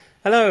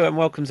Hello and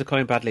welcome to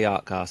Colin Bradley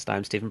Artcast.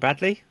 I'm Stephen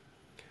Bradley.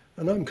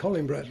 And I'm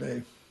Colin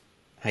Bradley.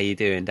 How you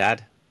doing,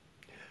 Dad?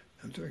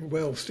 I'm doing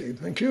well, Steve.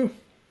 Thank you.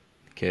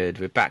 Good.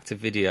 We're back to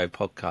video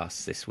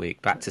podcasts this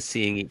week, back to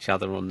seeing each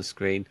other on the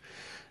screen.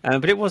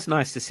 But it was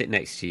nice to sit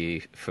next to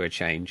you for a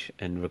change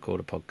and record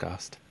a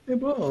podcast. It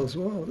was,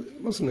 well,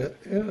 wasn't it?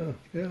 Yeah,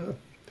 yeah.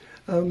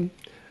 Um,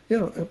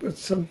 yeah,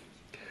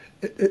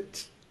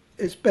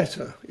 it's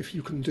better if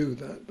you can do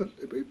that. But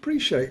we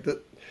appreciate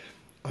that.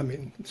 I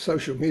mean,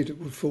 social media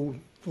would fall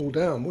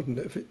down, wouldn't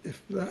it?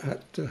 If that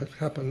had to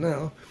happen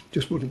now,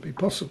 just wouldn't be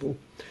possible.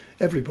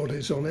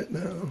 Everybody's on it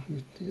now,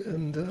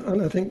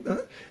 and I think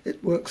that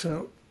it works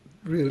out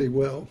really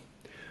well.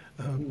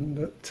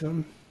 No,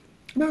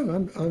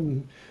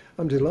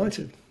 I'm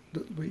delighted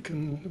that we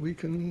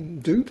can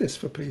do this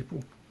for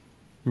people.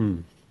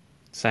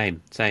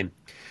 Same.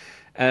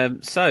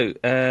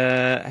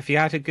 Have you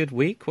had a good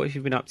week? What have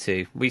you been up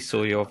to? We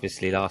saw you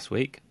obviously last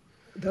week.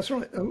 That's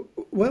right.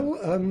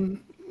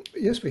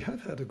 Yes, we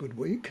have had a good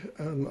week.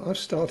 I've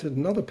started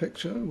another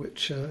picture,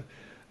 which I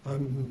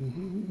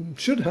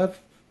should have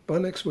by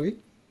next week,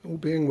 all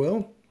being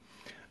well.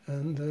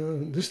 And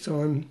this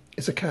time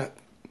it's a cat.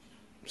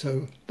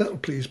 So that'll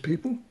please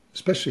people,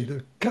 especially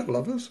the cat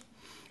lovers.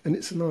 And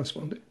it's a nice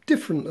one.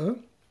 Different, though.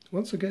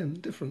 Once again,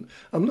 different.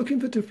 I'm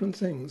looking for different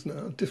things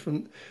now,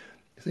 different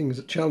things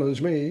that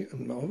challenge me,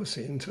 and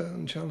obviously in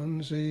turn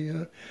challenge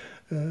our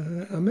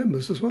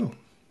members as well.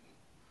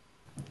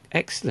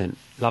 Excellent.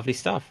 Lovely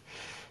stuff.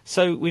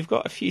 So we've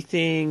got a few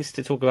things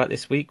to talk about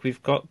this week. We'll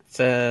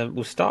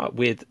start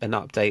with an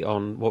update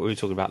on what we were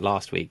talking about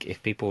last week.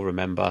 If people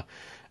remember,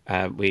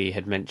 we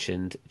had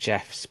mentioned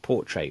Geoff's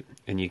portrait,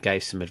 and you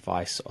gave some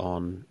advice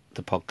on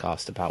the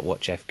podcast about what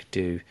Geoff could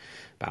do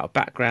about a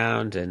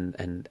background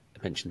and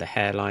mentioned the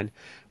hairline.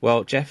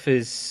 Well, Geoff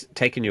has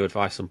taken your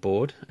advice on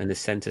board and has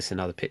sent us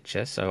another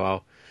picture. So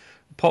I'll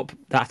pop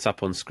that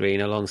up on screen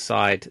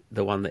alongside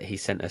the one that he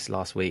sent us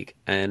last week.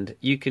 And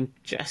you can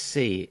just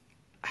see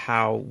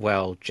how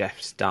well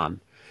Geoff's done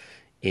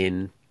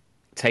in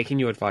taking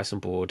your advice on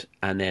board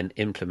and then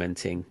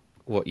implementing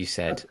what you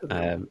said.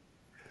 And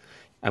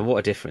what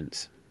a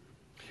difference.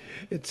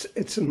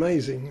 It's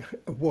amazing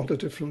what a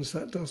difference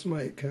that does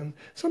make. And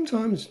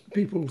sometimes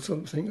people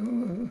sort of think,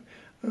 oh,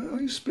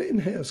 are you splitting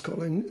hairs,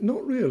 Colin?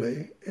 Not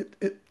really.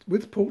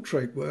 With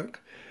portrait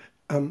work,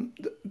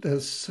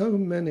 there's so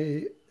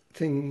many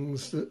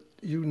things that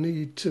you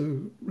need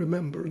to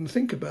remember and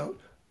think about.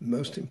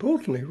 Most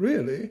importantly,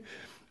 really,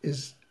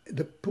 is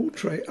the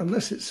portrait,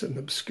 unless it's an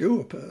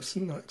obscure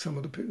person, like some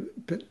of the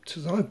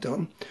pictures I've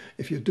done,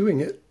 if you're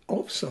doing it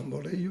of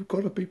somebody, you've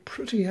got to be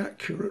pretty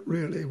accurate,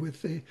 really,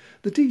 with the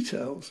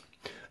details.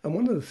 And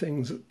one of the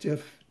things that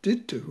Geoff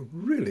did do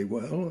really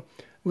well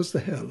was the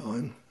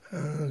hairline.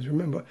 As you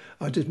remember,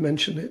 I did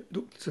mention it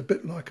looked a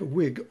bit like a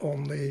wig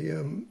on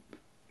the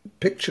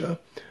picture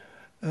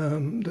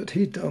that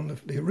he'd done,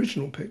 the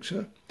original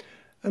picture.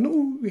 And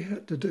all we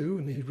had to do,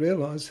 and he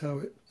realised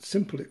how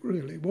simple it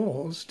really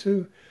was,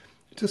 to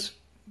just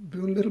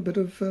do a little bit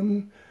of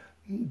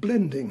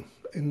blending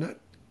in that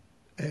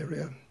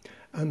area.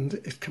 And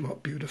it came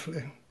up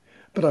beautifully.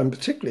 But I'm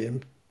particularly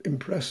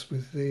impressed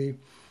with the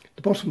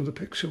bottom of the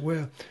picture,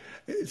 where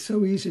it's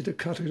so easy to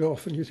cut it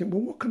off, and you think,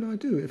 well, what can I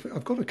do if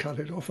I've got to cut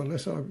it off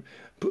unless I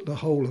put the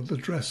whole of the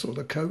dress or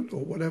the coat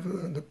or whatever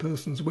the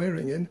person's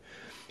wearing in?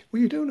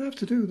 Well, you don't have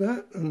to do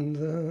that.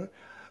 And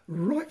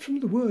right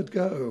from the word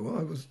go,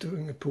 I was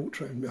doing a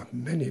portrait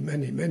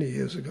many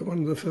years ago, one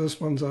of the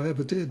first ones I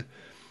ever did.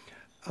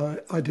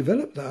 I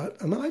developed that,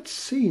 and I'd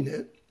seen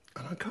it,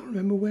 and I can't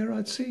remember where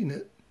I'd seen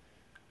it.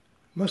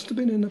 Must have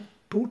been in a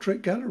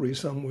portrait gallery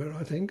somewhere,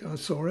 I think. I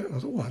saw it, and I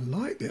thought, oh, I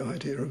like the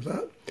idea of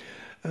that.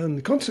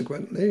 And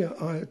consequently,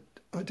 I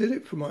did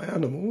it for my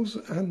animals,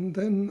 and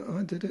then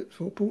I did it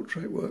for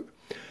portrait work,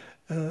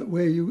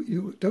 where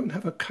you don't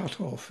have a cut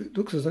off. It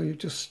looks as though you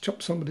just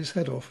chopped somebody's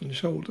head off and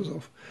shoulders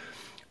off.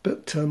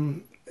 But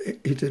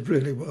he did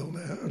really well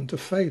there. And to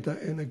fade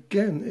that in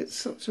again, it's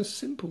such a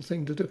simple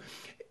thing to do.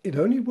 It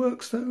only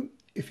works, though,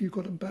 if you've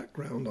got a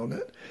background on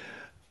it.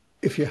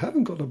 If you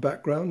haven't got a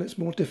background, it's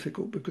more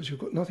difficult because you've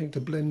got nothing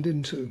to blend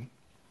into.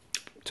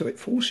 So it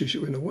forces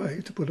you, in a way,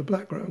 to put a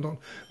background on.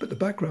 But the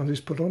background is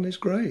put on is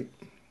great.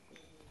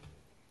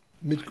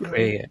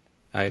 Mid-grade.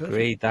 I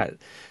agree.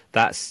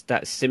 That's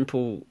that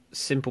simple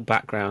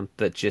background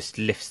that just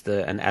lifts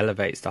and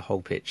elevates the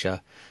whole picture,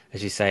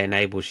 as you say,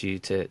 enables you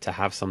to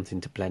have something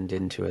to blend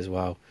into as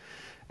well.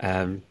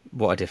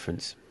 What a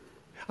difference.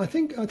 I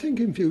think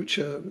in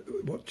future,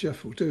 what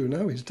Geoff will do,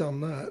 now he's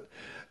done that,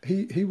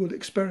 he will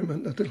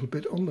experiment a little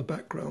bit on the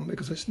background,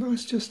 because it's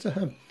nice just to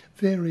have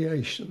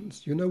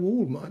variations. You know,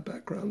 all my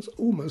backgrounds,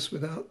 almost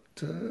without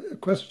a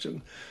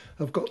question,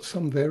 have got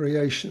some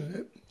variation in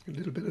it. A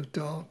little bit of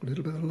dark, a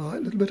little bit of light,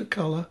 a little bit of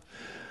colour.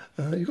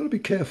 You've got to be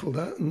careful of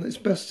that, and it's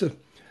best to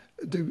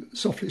do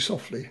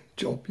softly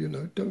job, you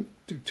know, don't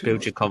do too Build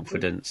much. your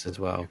confidence as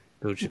well.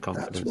 Build your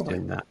confidence That's right.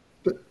 doing that.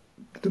 But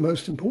the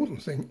most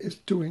important thing is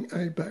doing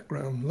a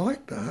background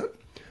like that,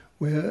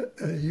 where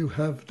you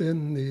have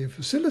then the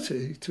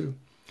facility to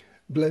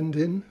blend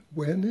in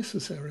where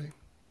necessary.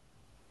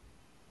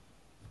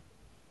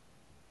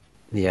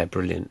 Yeah,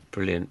 brilliant,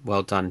 brilliant.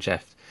 Well done,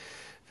 Geoff.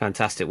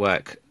 Fantastic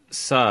work.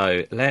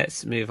 So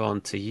let's move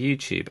on to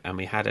YouTube. And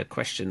we had a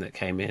question that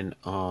came in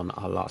on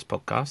our last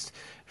podcast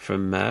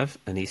from Merv.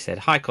 And he said,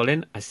 "Hi,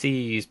 Colin. I see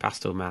you use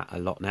pastel mat a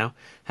lot now.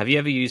 Have you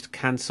ever used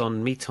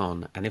Canson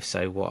Meton? And if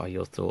so, what are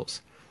your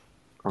thoughts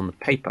on the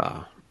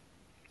paper?"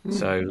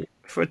 So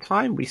for a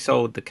time, we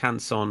sold the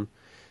Canson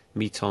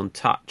Meton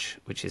Touch,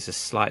 which is a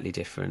slightly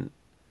different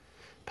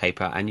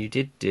paper. And you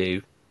did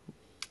do,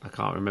 I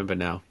can't remember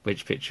now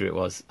which picture it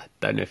was. I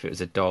don't know if it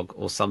was a dog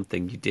or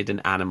something. You did an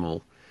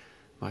animal.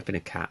 Might have been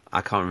a cat.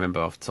 I can't remember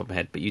off the top of my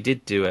head, but you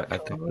did do a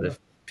couple of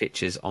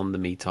pictures on the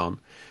Meton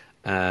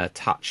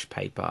touch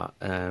paper,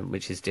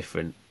 which is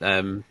different.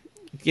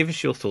 Give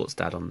us your thoughts,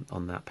 Dad,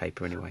 on that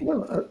paper anyway.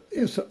 Well,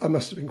 yes, I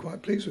must have been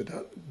quite pleased with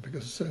that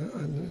because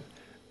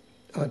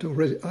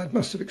I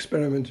must have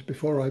experimented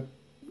before I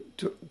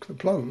took the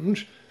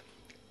plunge,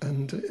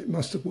 and it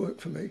must have worked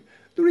for me.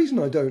 The reason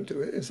I don't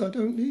do it is I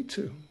don't need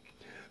to.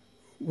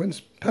 When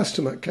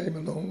Pastomat came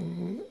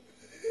along,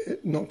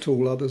 it knocked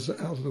all others out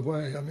of the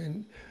way. I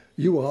mean,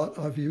 UArt,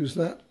 I've used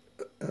that,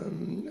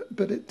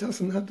 but it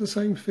doesn't have the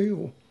same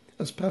feel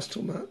as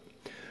Pastelmat.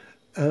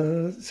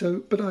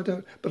 But I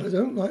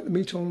don't like the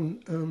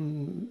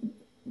Meton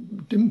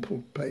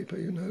dimpled paper.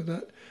 You know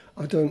that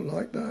I don't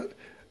like that,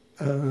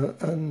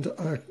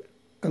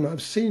 and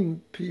I've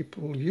seen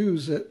people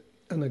use it,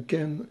 and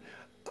again,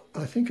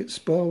 I think it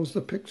spoils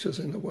the pictures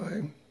in a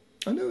way.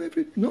 I know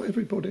not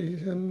everybody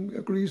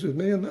agrees with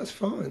me, and that's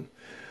fine.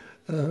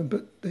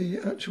 But the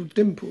actual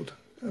dimpled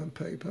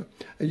paper,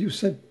 and you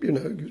said,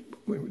 when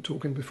we were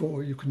talking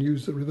before, you can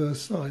use the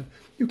reverse side.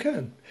 You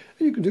can.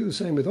 And you can do the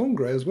same with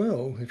ombre as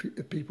well.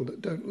 If people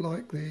that don't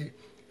like the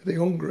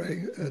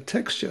ombre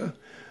texture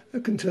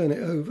can turn it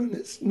over, and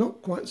it's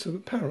not quite so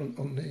apparent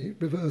on the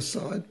reverse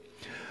side.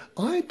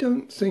 I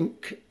don't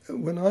think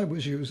when I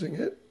was using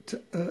it,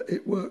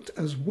 it worked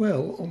as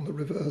well on the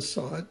reverse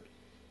side.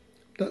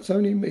 That's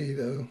only me,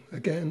 though.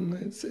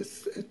 Again,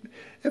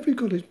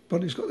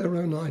 everybody's got their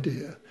own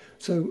idea.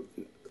 So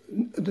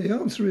the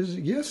answer is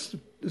yes,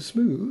 the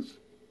smooth,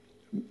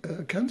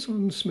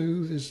 Canson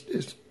smooth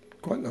is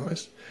quite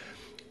nice,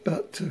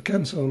 but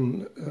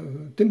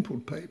Canson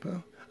dimpled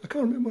paper, I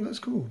can't remember what that's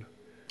called.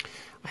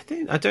 I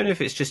don't know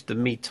if it's just the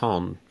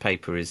Meton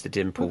paper is the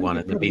dimple one,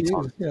 and the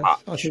Meton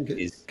touch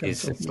is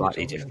a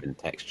slightly different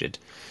textured,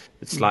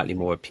 it's slightly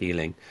more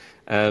appealing.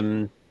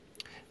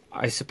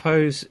 I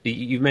suppose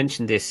you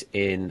mentioned this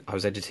I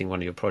was editing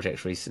one of your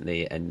projects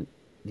recently, and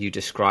you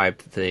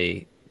described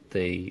the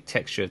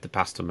texture of the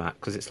pastel mat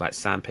because it's like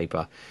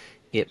sandpaper.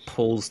 It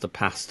pulls the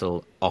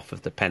pastel off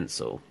of the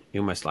pencil.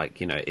 You almost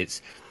like,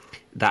 it's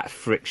that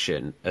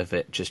friction of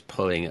it just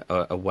pulling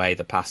away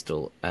the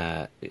pastel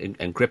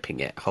and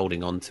gripping it,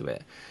 holding onto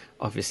it.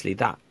 Obviously,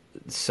 that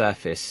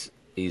surface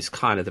is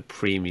kind of the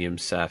premium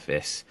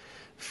surface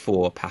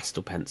for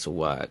pastel pencil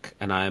work,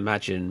 and I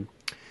imagine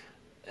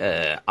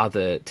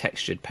other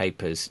textured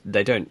papers,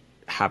 they don't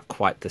have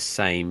quite the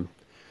same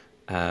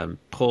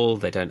pull,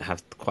 they don't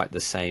have quite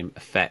the same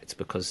effect,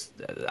 because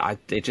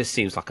it just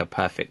seems like a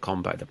perfect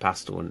combo. The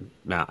pastel and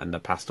mat and the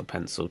pastel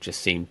pencil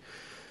just seem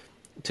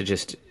to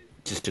just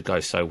to go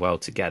so well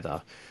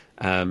together.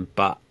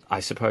 But I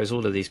suppose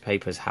all of these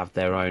papers have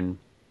their own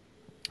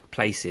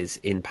places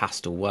in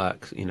pastel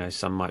work.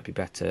 Some might be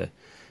better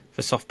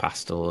for soft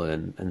pastel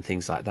and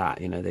things like that.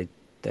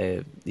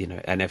 They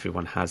and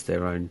everyone has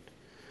their own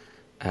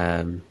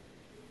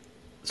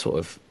sort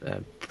of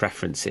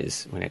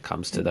preferences when it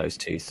comes to those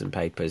tooths and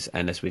papers.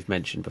 And as we've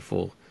mentioned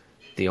before,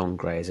 the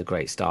ombre is a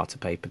great starter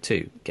paper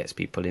too. Gets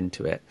people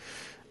into it.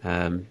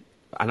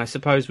 And I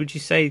suppose, would you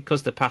say,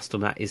 because the pastel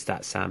mat is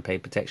that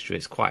sandpaper texture,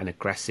 it's quite an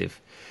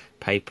aggressive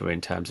paper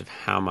in terms of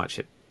how much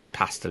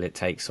pastel it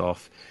takes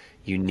off.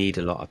 You need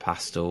a lot of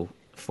pastel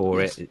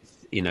for it.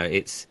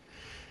 It's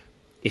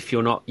if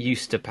you're not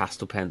used to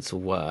pastel pencil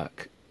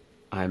work,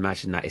 I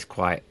imagine that is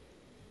quite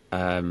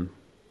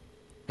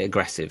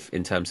aggressive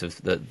in terms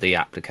of the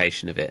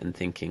application of it, and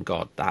thinking,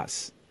 God,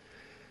 that's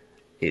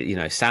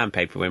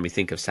sandpaper. When we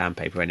think of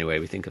sandpaper anyway,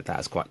 we think of that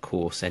as quite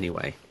coarse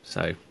anyway,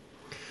 so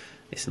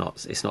it's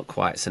not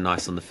quite so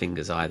nice on the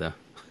fingers either.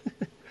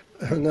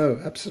 No,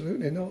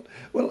 absolutely not.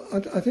 Well,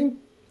 I think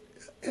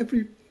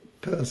every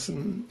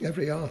person,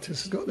 every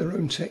artist has got their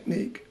own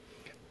technique.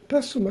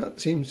 Pastel mat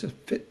seems to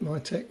fit my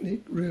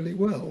technique really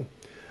well,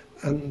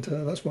 and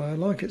that's why I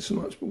like it so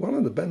much. But one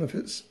of the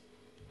benefits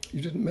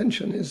you didn't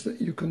mention is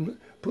that you can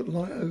put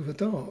light over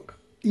dark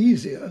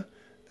easier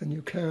than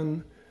you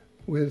can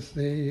with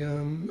the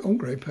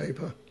ombre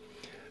paper.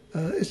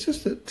 It's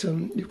just that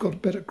you've got a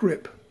better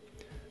grip,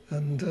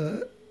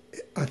 and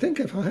I think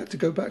if I had to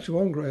go back to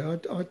ombre,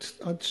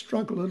 I'd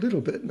struggle a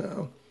little bit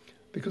now,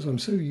 because I'm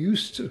so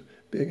used to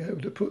being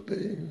able to put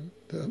the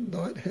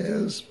light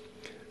hairs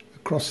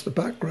across the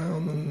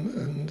background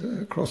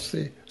and across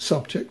the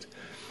subject,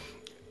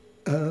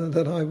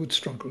 that I would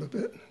struggle a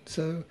bit.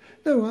 So,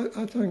 no,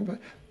 I think...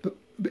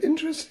 But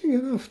interesting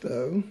enough,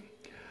 though,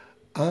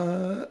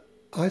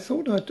 I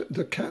thought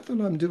the cat that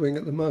I'm doing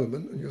at the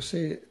moment, and you'll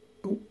see it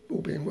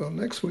all being well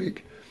next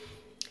week.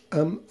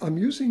 I'm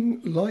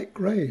using light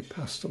grey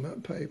pastel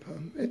matte paper.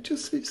 It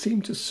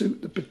seemed to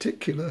suit the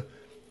particular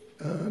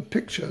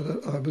picture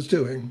that I was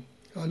doing.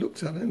 I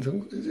looked at it and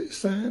thought, is it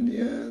sand?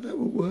 Yeah, that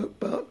will work.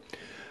 But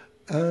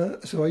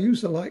so I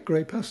used the light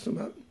grey pastel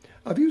matte.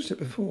 I've used it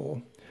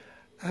before,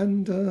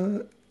 and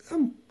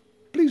I'm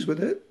pleased with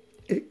it,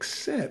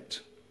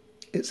 except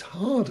it's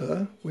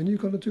harder when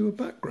you've got to do a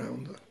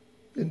background.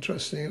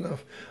 Interesting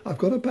enough, I've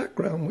got a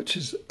background which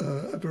is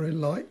a very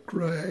light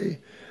grey,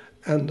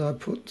 and I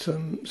put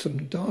some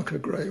darker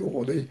grey,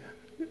 or the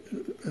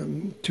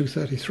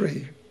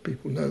 233,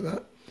 people know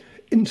that,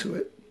 into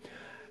it.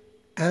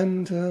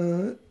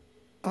 And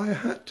I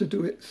had to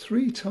do it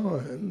 3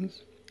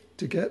 times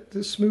to get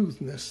the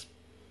smoothness,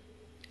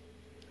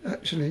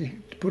 actually,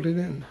 to put it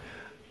in.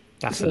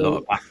 That's a lot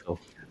of battle.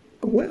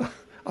 Well,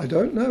 I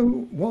don't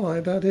know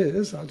why that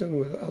is. I don't know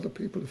whether other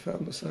people have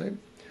found the same.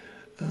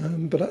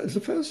 But it's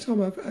the first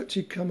time I've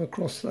actually come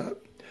across that.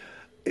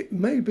 It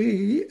may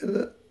be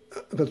that,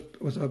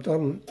 because I've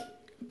done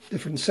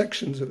different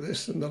sections of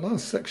this, and the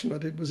last section I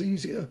did was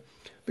easier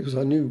because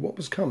I knew what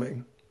was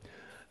coming.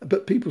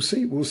 But people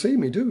will see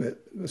me do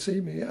it. They'll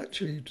see me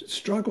actually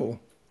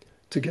struggle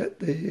to get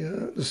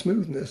the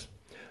smoothness.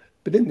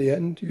 But in the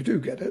end, you do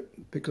get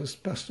it because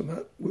pastel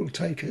matte will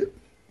take it.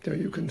 So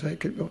you can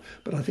take it,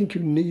 but I think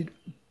you need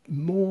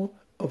more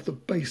of the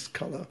base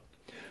colour.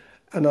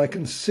 And I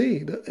can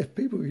see that if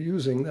people were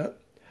using that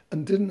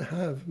and didn't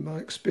have my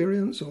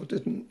experience or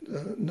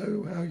didn't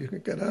know how you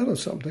could get out of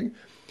something,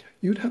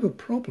 you'd have a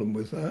problem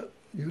with that.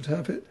 You'd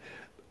have it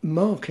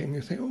marking.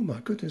 You think, oh my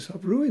goodness,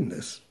 I've ruined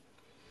this.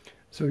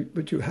 So,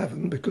 but you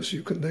haven't, because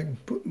you can then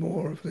put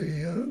more of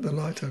the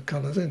lighter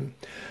colours in.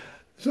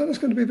 So that's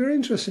going to be very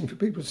interesting for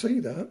people to see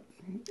that,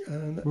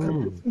 and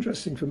it's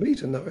interesting for me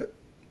to know it.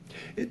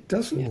 It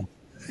doesn't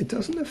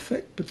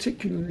affect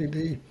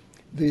particularly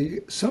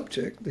the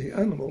subject, the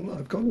animal.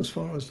 I've gone as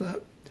far as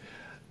that.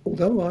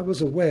 Although I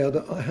was aware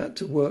that I had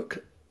to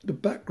work the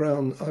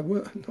background,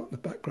 not the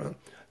background,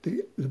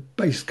 the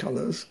base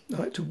colours.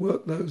 I had to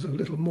work those a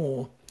little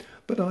more,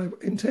 but I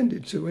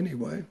intended to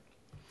anyway.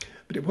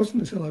 But it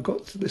wasn't until I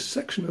got to this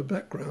section of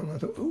background I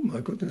thought, oh my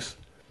goodness,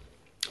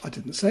 I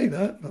didn't say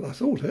that, but I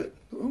thought it.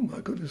 Oh my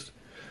goodness,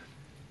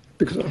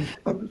 because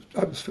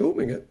I was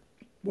filming it.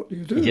 What do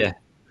you do? Yeah.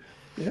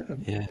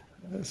 Yeah.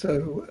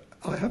 So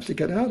I have to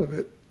get out of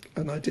it,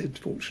 and I did,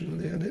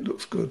 fortunately, and it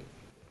looks good.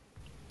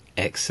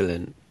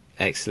 Excellent.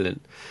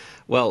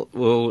 Well,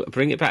 we'll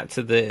bring it back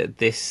to the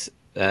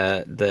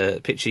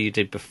picture you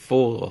did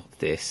before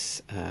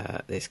this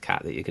cat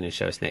that you're going to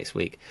show us next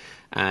week,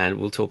 and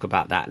we'll talk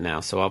about that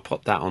now. So I'll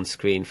pop that on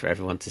screen for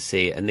everyone to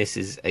see. And this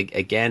is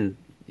again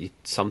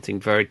something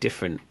very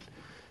different.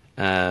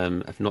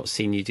 I've not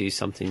seen you do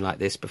something like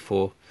this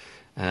before,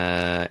 in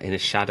a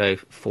shadow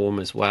form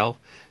as well.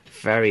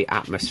 Very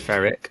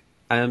atmospheric.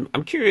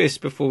 I'm curious,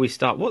 before we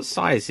start, what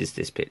size is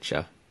this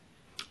picture?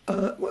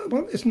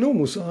 Well, it's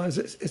normal size.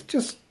 It's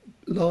just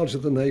larger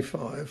than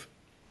A5.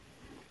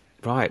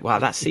 Right. Wow,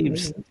 that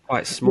seems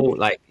quite small.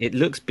 Like, it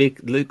looks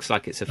big. Looks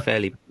like it's a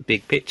fairly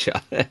big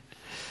picture.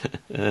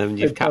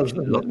 You've captured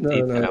a lot of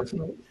detail. No, it's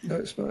not. No,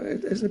 it's not.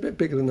 It's a bit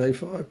bigger than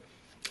A5.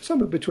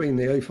 Somewhere between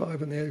the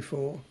A5 and the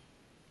A4,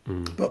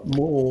 but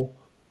more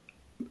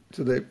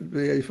to the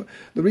A5.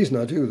 The reason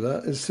I do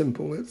that is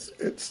simple. It's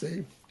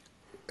the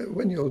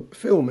when you're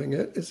filming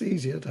it, it's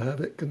easier to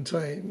have it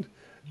contained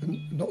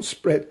and not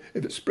spread.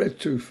 If it's spread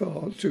too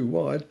far, too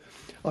wide,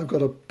 I've got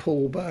to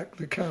pull back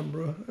the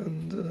camera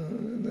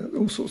and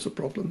all sorts of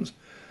problems.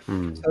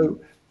 So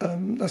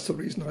that's the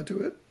reason I do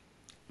it.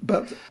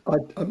 But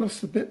I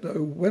must admit,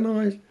 though, when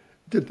I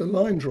did the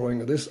line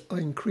drawing of this, I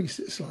increased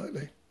it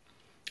slightly.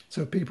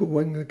 So people,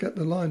 when they get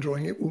the line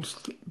drawing, it will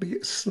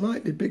be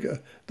slightly bigger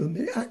than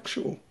the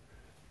actual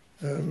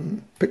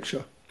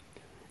picture.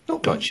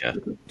 Not Gotcha.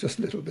 much, just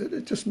a little bit.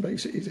 It just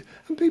makes it easy.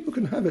 And people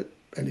can have it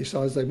any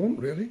size they want,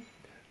 really.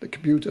 The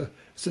computer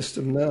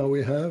system now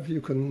we have, you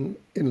can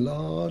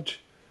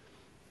enlarge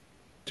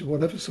to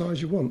whatever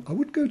size you want. I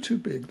wouldn't go too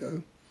big,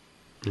 though.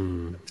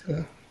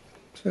 But,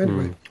 so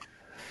anyway.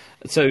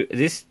 So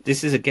this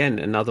is, again,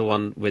 another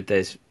one with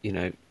there's,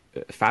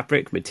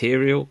 fabric,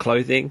 material,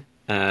 clothing,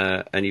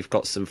 and you've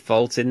got some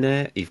folds in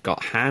there. You've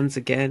got hands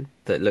again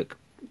that look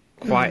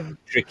quite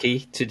tricky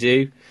to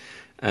do.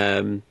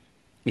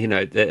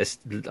 There's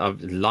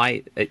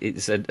light.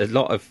 It's a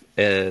lot of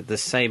the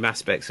same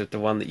aspects of the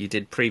one that you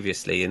did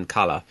previously in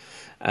colour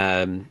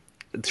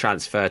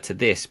transfer to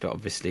this, but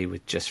obviously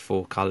with just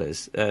 4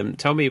 colours.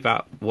 Tell me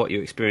about what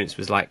your experience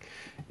was like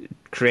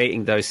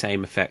creating those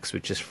same effects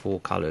with just 4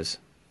 colours.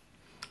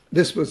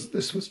 This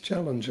was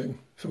challenging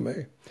for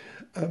me.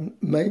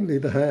 Mainly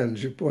the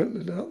hands. You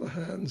pointed out the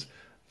hands.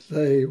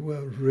 They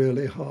were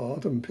really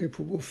hard, and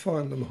people will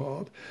find them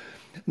hard.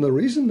 And the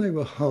reason they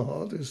were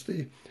hard is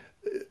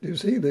you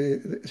see,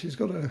 she's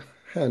got a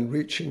hand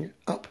reaching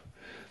up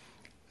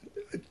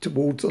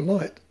towards the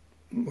light.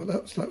 Well,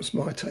 that was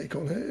my take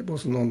on it. It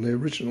wasn't on the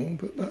original,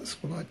 but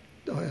that's what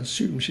I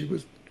assume she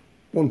was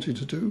wanted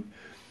to do.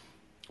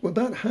 Well,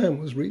 that hand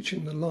was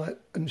reaching the light,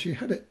 and she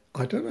had it.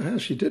 I don't know how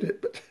she did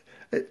it, but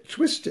it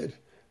twisted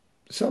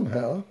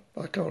somehow.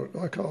 I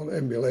can't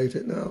emulate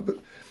it now, but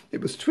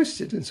it was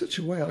twisted in such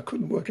a way I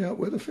couldn't work out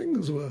where the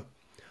fingers were.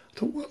 I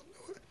thought, what?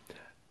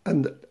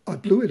 And I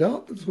blew it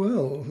up as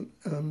well,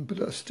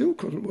 but I still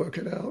couldn't work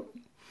it out.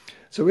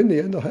 So in the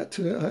end, I had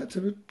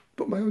to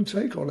put my own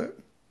take on it,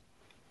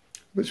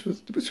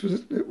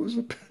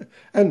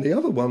 and the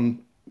other one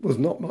was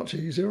not much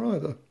easier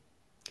either.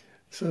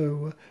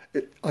 So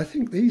I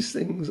think these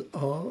things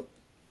are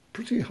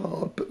pretty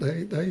hard, but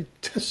they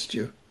test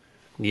you.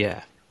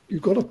 Yeah.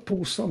 You've got to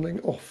pull something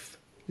off.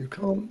 You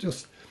can't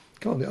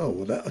oh,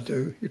 well, that'll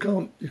do. You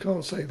can't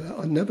say that.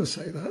 I never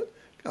say that.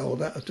 Oh,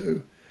 that'll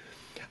do.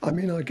 I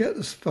mean, I get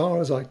as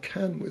far as I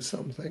can with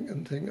something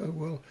and think, oh,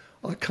 well,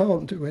 I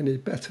can't do any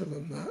better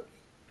than that.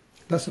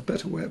 That's a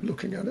better way of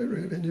looking at it,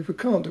 really. And if you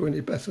can't do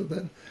any better,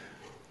 then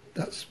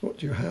that's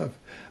what you have.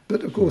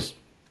 But, of course,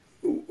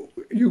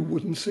 you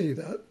wouldn't see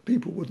that.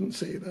 People wouldn't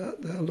see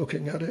that. They're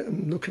looking at it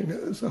and looking at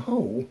it as a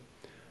whole.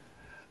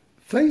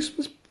 Face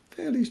was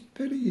fairly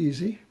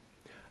easy.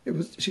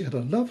 She had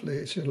a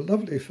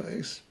lovely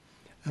face,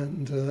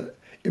 and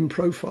in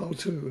profile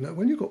too. Now,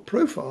 when you've got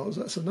profiles,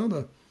 that's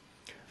another.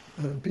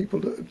 People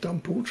that have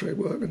done portrait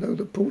work know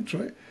that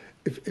portrait.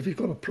 If you've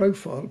got a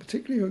profile,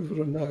 particularly over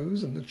the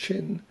nose and the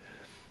chin,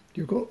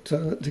 you've got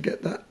to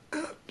get that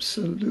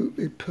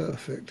absolutely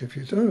perfect. If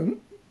you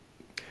don't,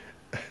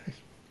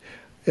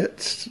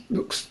 it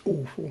looks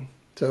awful.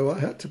 So I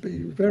had to be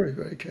very,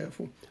 very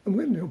careful. And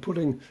when you're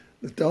putting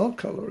the dark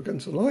colour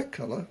against the light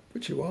colour,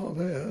 which you are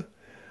there,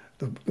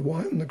 the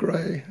white and the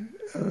grey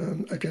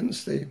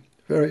against the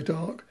very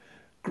dark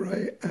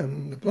grey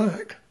and the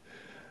black,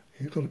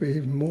 you've got to be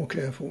even more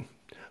careful.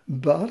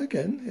 But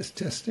again, it's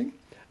testing,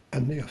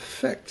 and the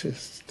effect is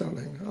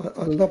stunning.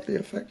 I love the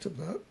effect of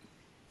that.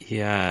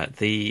 Yeah,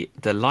 the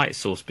light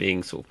source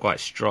being sort of quite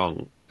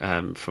strong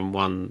from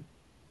one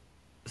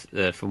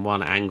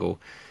angle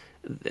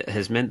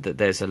has meant that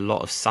there's a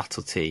lot of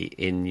subtlety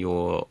in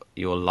your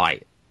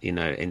light. You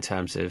know, in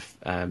terms of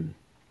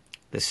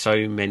there's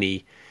so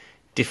many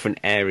different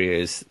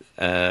areas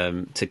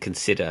to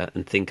consider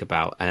and think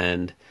about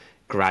and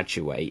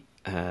graduate.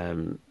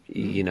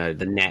 You know,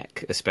 the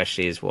neck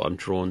especially is what I'm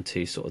drawn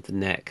to, sort of the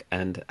neck,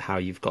 and how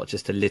you've got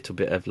just a little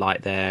bit of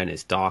light there and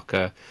it's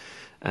darker.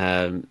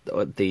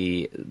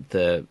 The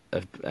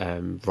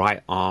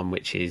right arm,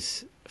 which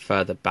is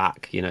further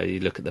back, you know,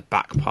 you look at the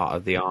back part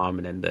of the arm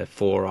and then the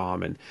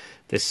forearm, and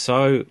there's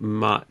so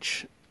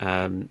much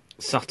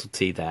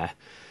subtlety there.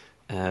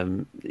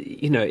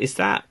 You know, does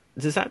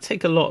that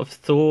take a lot of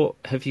thought?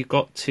 Have you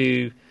got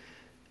to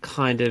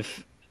kind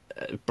of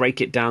break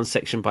it down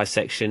section by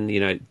section? You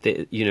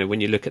know,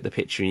 when you look at the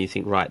picture and you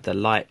think, right, the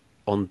light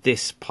on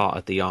this part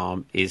of the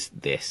arm is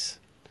this.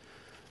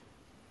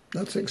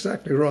 That's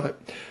exactly right.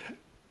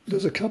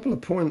 There's a couple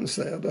of points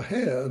there. The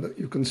hair that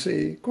you can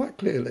see quite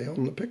clearly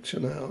on the picture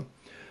now,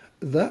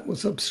 that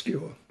was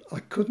obscure.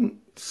 I couldn't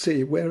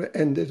see where it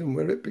ended and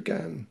where it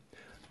began.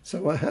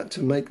 So I had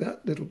to make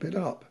that little bit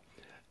up.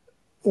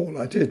 All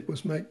I did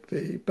was make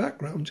the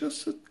background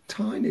just a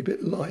tiny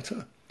bit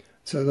lighter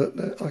so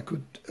that I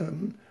could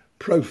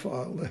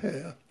profile the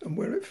hair and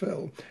where it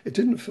fell. It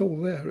didn't fall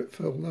there, it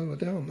fell lower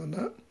down than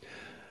that.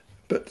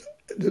 But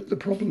the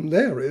problem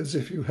there is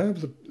if you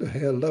have the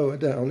hair lower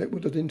down, it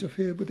would have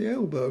interfered with the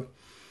elbow,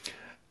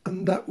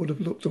 and that would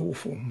have looked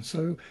awful.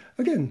 So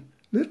again,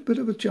 a little bit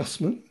of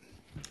adjustment,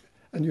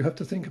 and you have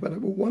to think about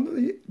it. Well, one of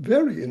the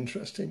very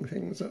interesting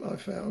things that I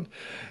found,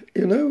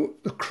 you know,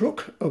 the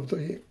crook of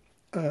the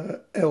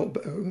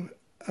elbow,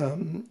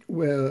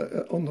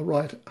 where on the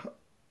right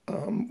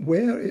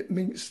where it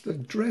meets the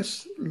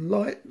dress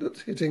light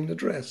that's hitting the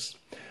dress,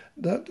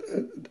 that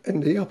in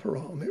the upper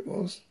arm it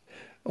was,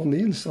 on the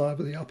inside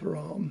of the upper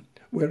arm,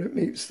 where it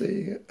meets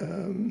the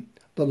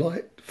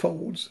light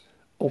folds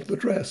of the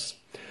dress.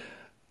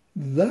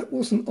 That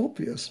wasn't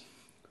obvious.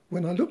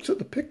 When I looked at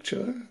the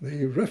picture,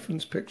 the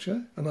reference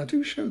picture, and I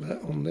do show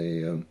that on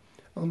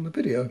the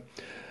video,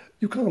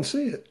 you can't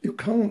see it. You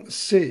can't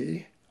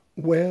see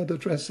where the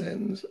dress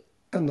ends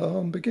and the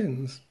arm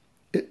begins.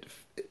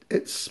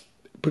 It's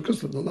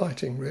because of the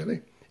lighting,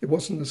 really. It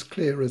wasn't as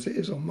clear as it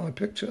is on my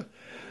picture.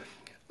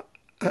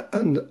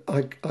 And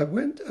I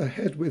went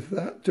ahead with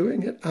that,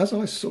 doing it as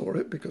I saw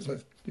it, because,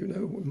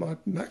 my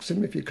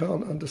maxim, if you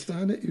can't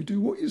understand it, you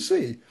do what you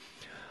see.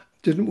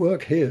 Didn't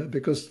work here,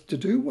 because to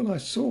do what I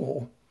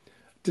saw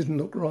didn't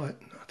look right.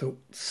 I thought,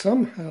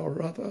 somehow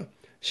or other,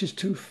 she's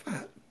too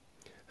fat.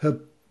 Her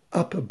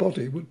upper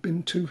body would have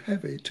been too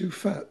heavy, too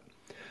fat.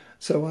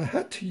 So I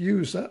had to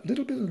use that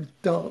little bit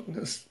of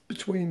darkness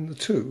between the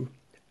two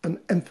and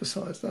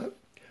emphasise that.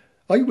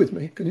 Are you with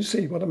me? Can you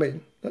see what I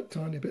mean? That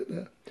tiny bit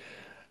there.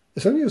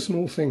 It's only a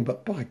small thing,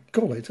 but by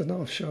golly, it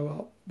does show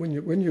up. When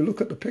you look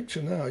at the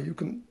picture now, you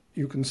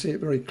can see it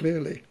very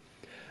clearly.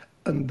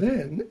 And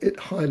then it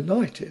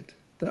highlighted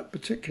that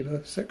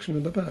particular section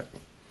of the back.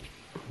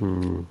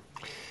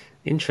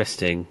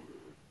 Interesting.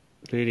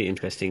 Really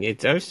interesting. It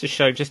goes to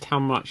show just how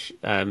much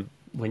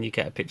when you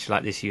get a picture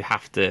like this, you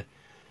have to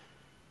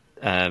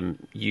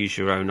use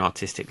your own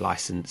artistic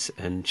license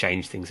and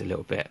change things a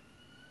little bit.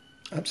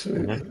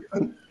 Absolutely.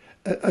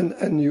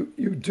 And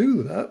you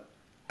do that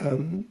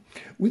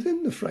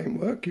within the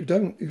framework. You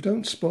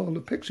don't spoil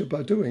the picture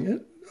by doing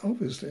it,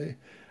 obviously,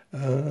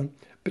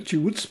 but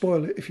you would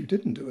spoil it if you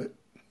didn't do it.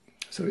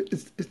 So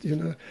it's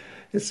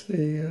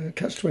the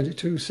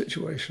catch-22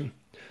 situation.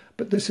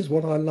 But this is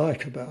what I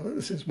like about it.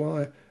 This is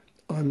why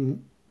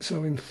I'm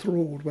so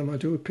enthralled when I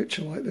do a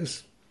picture like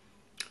this,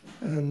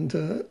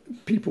 and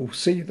people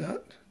see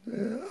that.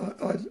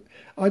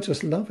 I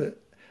just love it,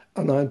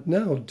 and I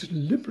now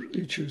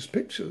deliberately choose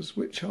pictures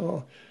which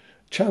are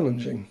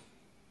challenging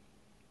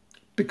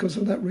because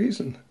of that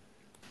reason.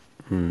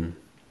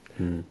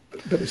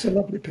 But it's a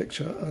lovely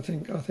picture. I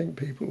think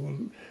people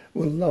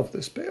will love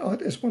this.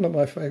 It's one of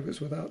my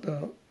favourites without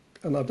doubt,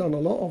 and I've done a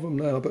lot of them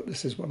now, but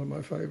this is one of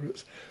my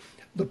favourites.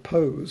 The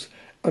pose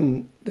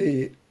and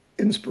the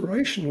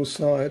inspirational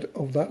side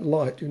of that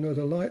light, the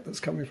light that's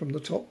coming from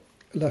the top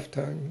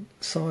left-hand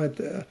side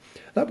there,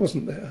 that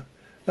wasn't there.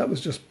 That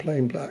was just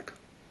plain black.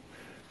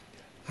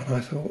 And I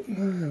thought,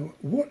 no,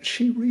 what's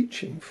she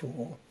reaching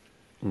for?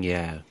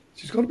 Yeah.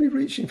 She's got to be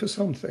reaching for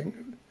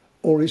something,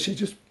 or is she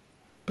just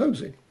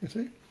posing, you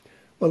see?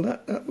 Well,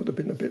 that would have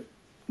been a bit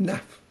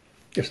naff,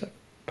 just a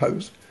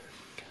pose.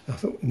 I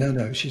thought,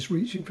 no, she's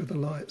reaching for the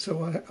light.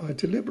 So I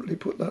deliberately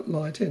put that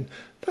light in.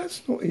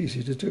 That's not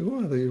easy to do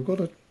either. You've got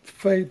to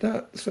fade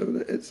that so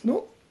that it's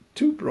not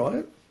too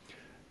bright,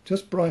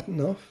 just bright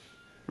enough,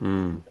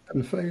 and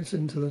fades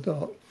into the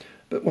dark.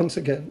 But once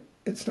again,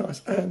 it's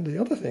nice. And the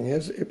other thing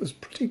is, it was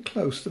pretty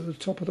close to the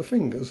top of the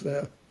fingers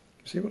there.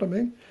 See what I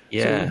mean?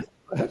 Yeah. So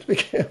I had to be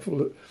careful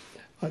that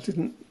I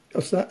didn't...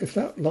 If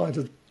that light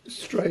had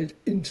strayed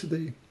into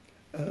the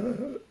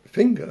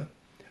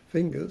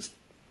fingers,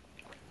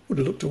 would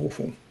have looked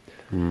awful.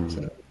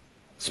 So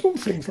small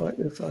things like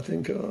this, I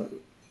think, are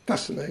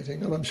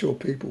fascinating, and I'm sure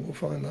people will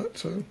find that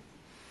so.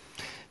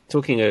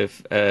 Talking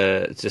of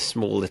just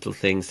small little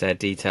things there,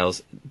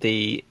 details,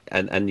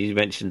 and you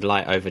mentioned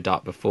light over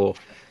dark before.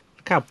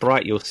 Look how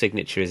bright your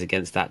signature is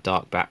against that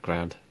dark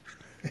background.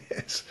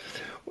 Yes.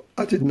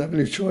 I didn't have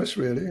any choice,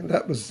 really.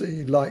 That was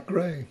the light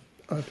grey.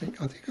 I think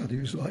I'd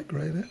used light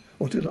grey there.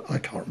 Or did I? I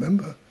can't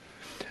remember.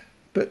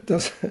 But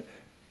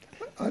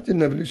I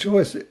didn't have any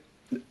choice.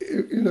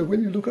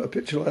 When you look at a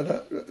picture like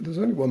that, there's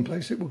only one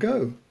place it will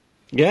go.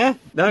 Yeah,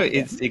 no,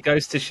 it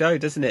goes to show,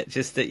 doesn't it?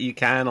 Just that you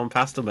can on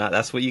pastel mat.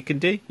 That's what you can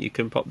do. You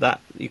can pop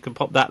that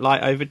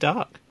light over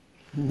dark.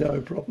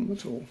 No problem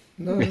at all.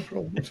 No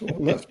problem at all.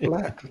 And that's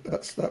black.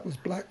 That was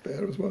black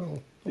there as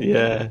well.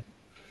 Yeah.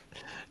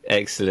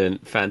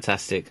 Excellent,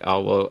 fantastic.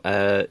 Oh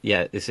well,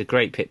 yeah, it's a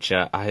great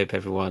picture. I hope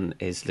everyone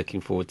is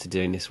looking forward to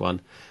doing this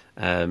one.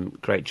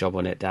 Great job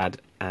on it,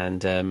 Dad.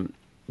 And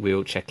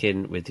we'll check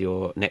in with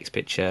your next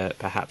picture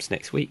perhaps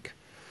next week,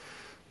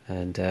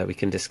 and we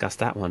can discuss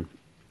that one.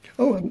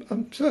 Oh,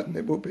 I'm certain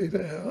it will be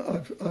there.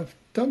 I've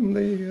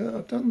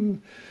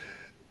done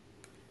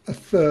a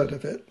third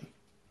of it,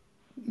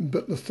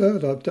 but the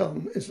third I've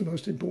done is the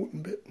most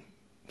important bit.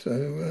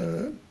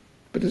 So,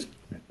 but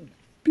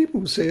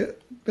people will see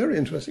it. Very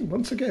interesting.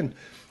 Once again,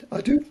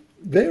 I do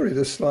vary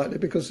this slightly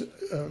because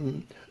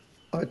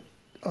I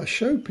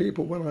show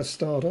people when I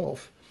start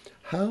off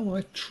how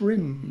I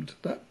trimmed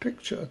that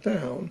picture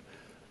down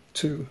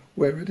to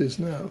where it is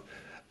now,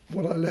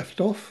 what I left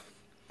off,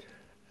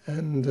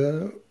 and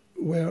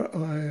where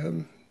I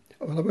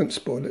won't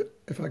spoil it.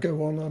 If I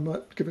go on, I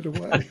might give it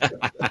away.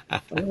 I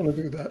don't want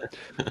to do that.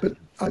 But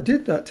I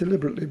did that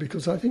deliberately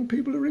because I think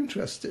people are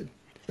interested.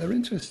 They're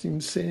interested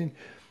in seeing,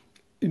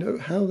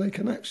 how they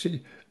can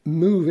actually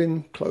move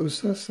in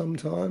closer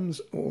sometimes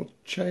or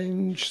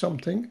change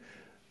something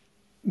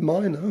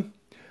minor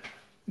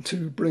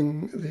to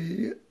bring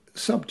the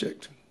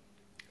subject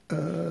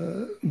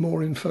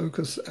more in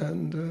focus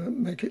and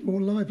make it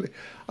more lively.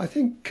 I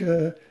think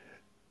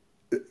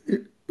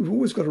you've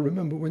always got to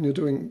remember when you're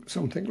doing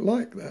something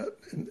like that,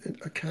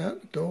 a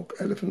cat, dog,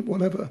 elephant,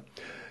 whatever,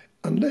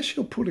 unless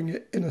you're putting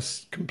it in a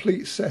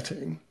complete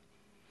setting,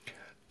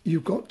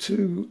 you've got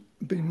to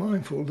be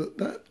mindful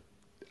that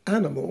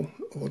animal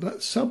or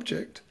that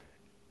subject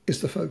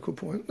is the focal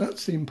point.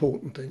 That's the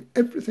important thing.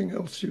 Everything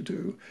else you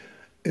do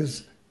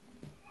is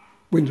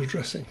window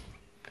dressing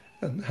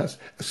and has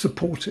a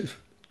supportive.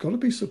 Got to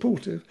be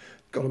supportive.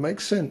 Got to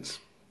make sense.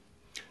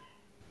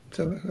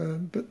 So,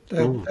 but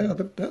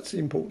that's the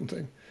important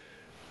thing.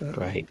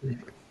 Great.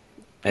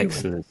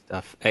 Excellent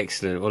stuff.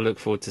 Excellent. We'll look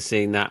forward to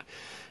seeing that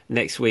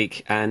next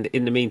week. And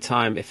in the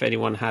meantime, if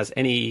anyone has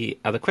any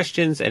other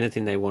questions,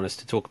 anything they want us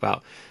to talk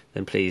about,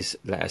 then please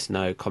let us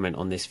know, comment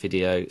on this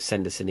video,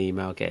 send us an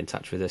email, get in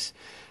touch with us,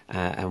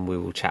 and we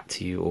will chat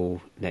to you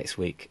all next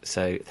week.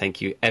 So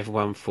thank you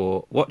everyone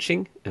for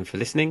watching and for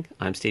listening.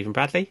 I'm Stephen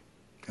Bradley.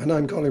 And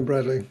I'm Colin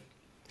Bradley.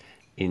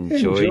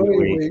 Enjoy your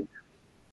week.